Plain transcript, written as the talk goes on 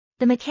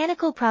The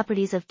mechanical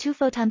properties of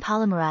two-photon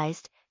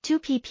polymerized,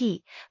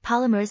 2PP,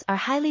 polymers are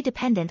highly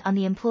dependent on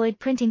the employed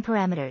printing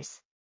parameters.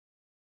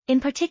 In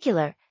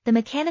particular, the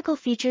mechanical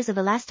features of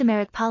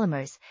elastomeric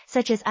polymers,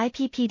 such as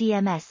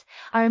IPPDMS,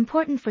 are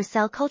important for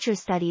cell culture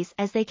studies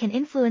as they can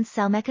influence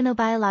cell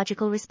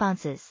mechanobiological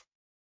responses.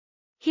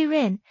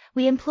 Herein,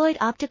 we employed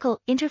optical,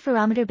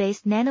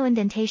 interferometer-based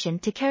nanoindentation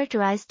to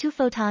characterize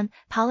two-photon,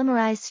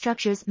 polymerized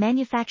structures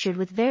manufactured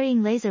with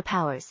varying laser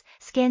powers,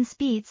 scan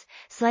speeds,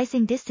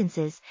 slicing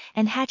distances,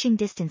 and hatching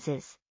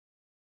distances.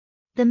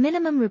 The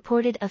minimum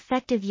reported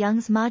effective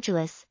Young's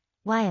modulus,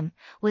 YM,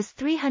 was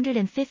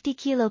 350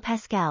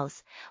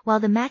 kPa, while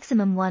the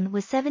maximum one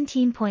was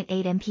 17.8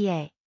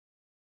 MPa.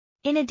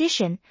 In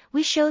addition,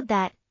 we showed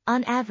that,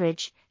 on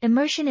average,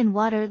 immersion in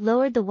water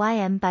lowered the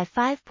YM by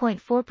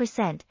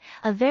 5.4%,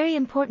 a very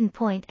important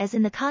point as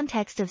in the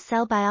context of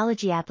cell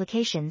biology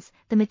applications,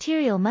 the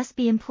material must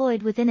be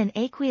employed within an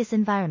aqueous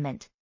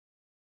environment.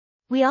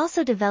 We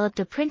also developed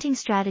a printing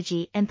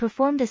strategy and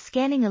performed a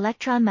scanning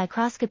electron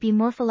microscopy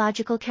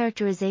morphological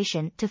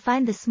characterization to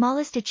find the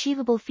smallest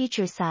achievable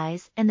feature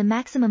size and the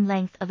maximum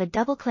length of a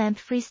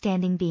double-clamped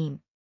freestanding beam.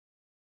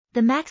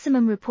 The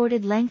maximum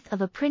reported length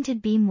of a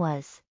printed beam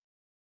was.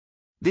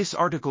 This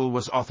article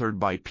was authored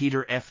by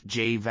Pieter F.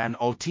 J. van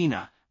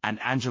Altena and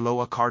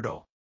Angelo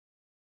Accardo.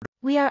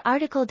 We are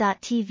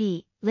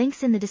RTCLTV,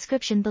 links in the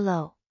description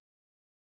below.